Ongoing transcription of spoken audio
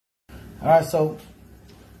Alright, so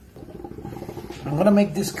I'm gonna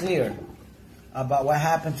make this clear about what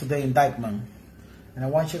happened today in Dyckman. And I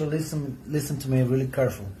want you to listen to me really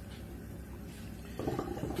careful.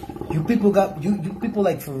 You people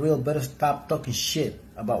like for real better stop talking shit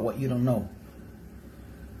about what you don't know.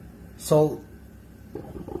 So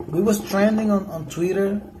we was trending on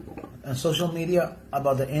Twitter and social media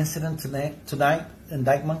about the incident tonight in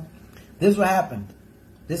Dyckman. This is what happened.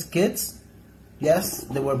 These kids, yes,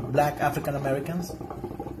 they were black African Americans.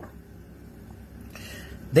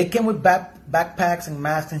 They came with backpacks and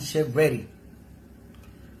masks and shit ready.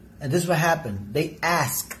 And this is what happened. They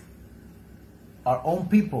asked our own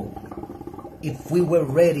people if we were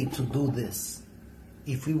ready to do this.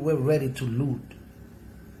 If we were ready to loot.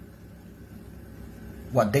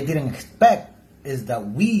 What they didn't expect is that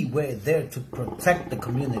we were there to protect the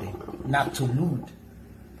community, not to loot.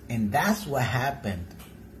 And that's what happened.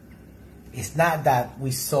 It's not that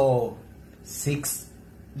we saw 6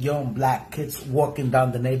 young black kids walking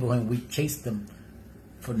down the neighborhood and we chased them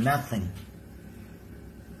for nothing.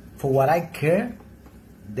 For what I care,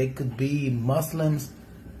 they could be Muslims,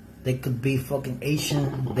 they could be fucking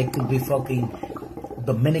Asian, they could be fucking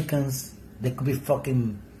Dominicans, they could be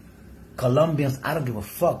fucking Colombians. I don't give a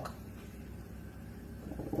fuck.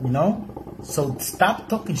 You know? So stop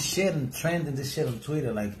talking shit and trending this shit on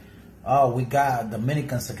Twitter like, oh, we got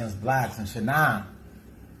Dominicans against blacks and shit. Nah.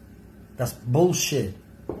 That's bullshit.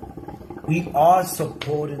 We are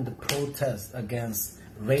supporting the protest against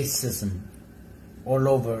racism all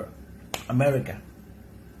over America.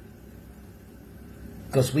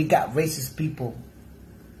 Because we got racist people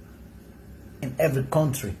in every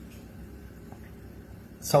country.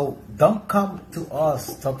 So don't come to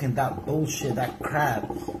us talking that bullshit, that crap.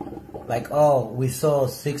 Like, oh, we saw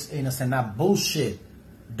 6 innocent. That bullshit.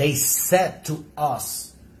 They said to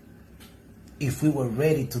us, if we were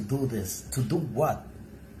ready to do this, to do what?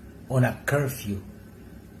 On a curfew,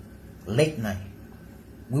 late night.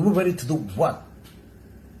 We were ready to do what?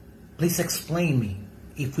 Please explain me.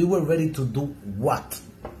 If we were ready to do what?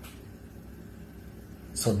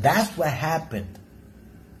 So that's what happened.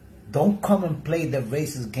 Don't come and play the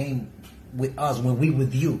racist game with us when we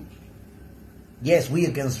with you. Yes, we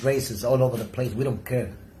against racists all over the place. We don't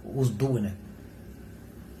care who's doing it.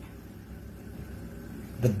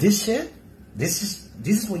 But this shit, this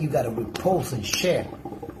is what you gotta repost and share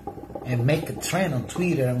and make a trend on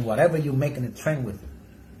Twitter and whatever you're making a trend with.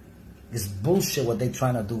 It's bullshit what they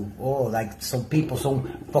trying to do. Oh, like some people,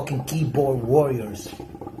 some fucking keyboard warriors.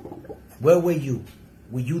 Where were you?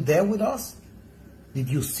 Were you there with us? Did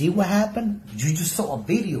you see what happened? You just saw a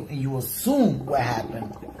video and you assume what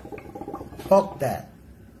happened. Fuck that.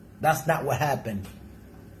 That's not what happened.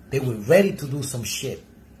 They were ready to do some shit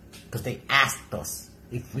because they asked us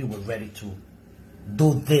if we were ready to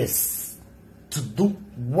do this. To do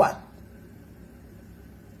what?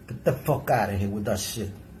 Get the fuck out of here with that shit.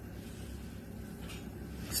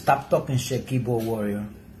 Stop talking shit, keyboard warrior.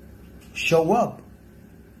 Show up.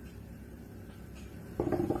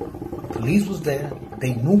 Police was there.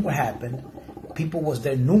 They knew what happened. People was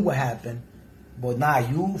there, knew what happened. But now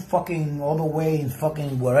you fucking all the way in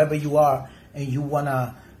fucking wherever you are and you want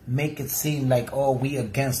to make it seem like, oh, we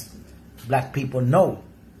against black people. No.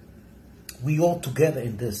 We all together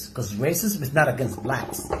in this. Because racism is not against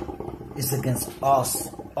blacks. It's against us,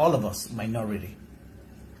 all of us, minority.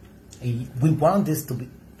 And we want this to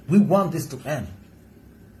end.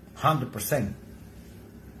 100%.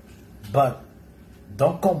 But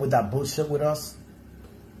don't come with that bullshit with us.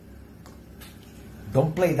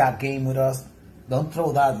 Don't play that game with us. Don't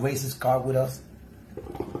throw that racist card with us.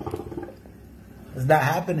 It's not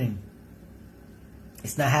happening.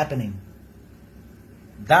 It's not happening.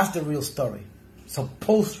 That's the real story. So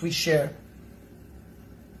post, reshare,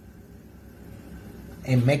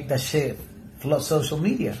 and make that shit flood social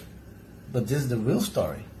media. But this is the real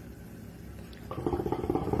story.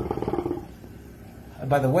 And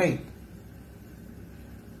by the way,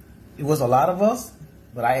 it was a lot of us,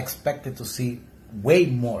 but I expected to see way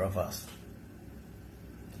more of us.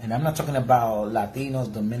 And I'm not talking about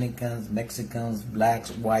Latinos, Dominicans, Mexicans, blacks,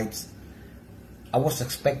 whites. I was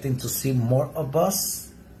expecting to see more of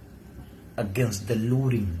us against the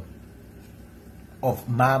looting of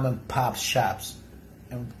mom and pop shops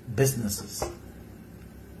and businesses.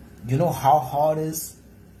 You know how hard it is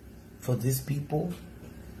for these people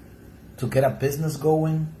to get a business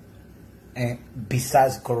going? And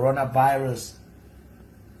besides coronavirus,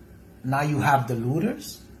 now you have the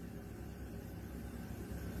looters?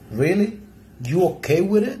 Really? You okay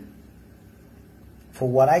with it? For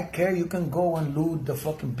what I care, you can go and loot the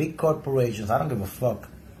fucking big corporations. I don't give a fuck.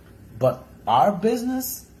 But our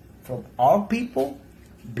business, from our people,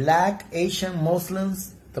 black, Asian,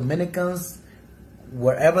 Muslims, Dominicans,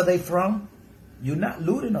 wherever they from, you're not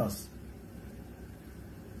looting us.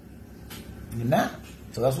 You're not.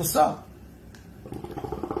 So that's what's up.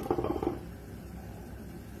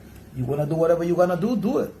 You want to do whatever you're going to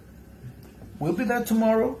do it. We'll be there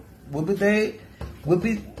tomorrow. We'll be there. We'll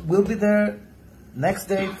be there next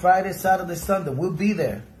day, Friday, Saturday, Sunday. We'll be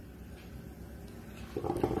there.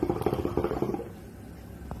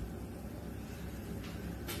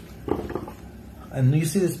 And you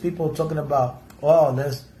see these people talking about, oh,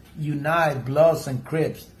 let's unite Bloods and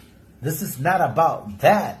Crips. This is not about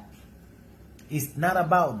that. It's not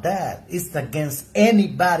about that. It's against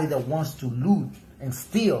anybody that wants to loot and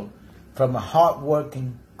steal from a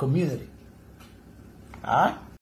hard-working community. All right?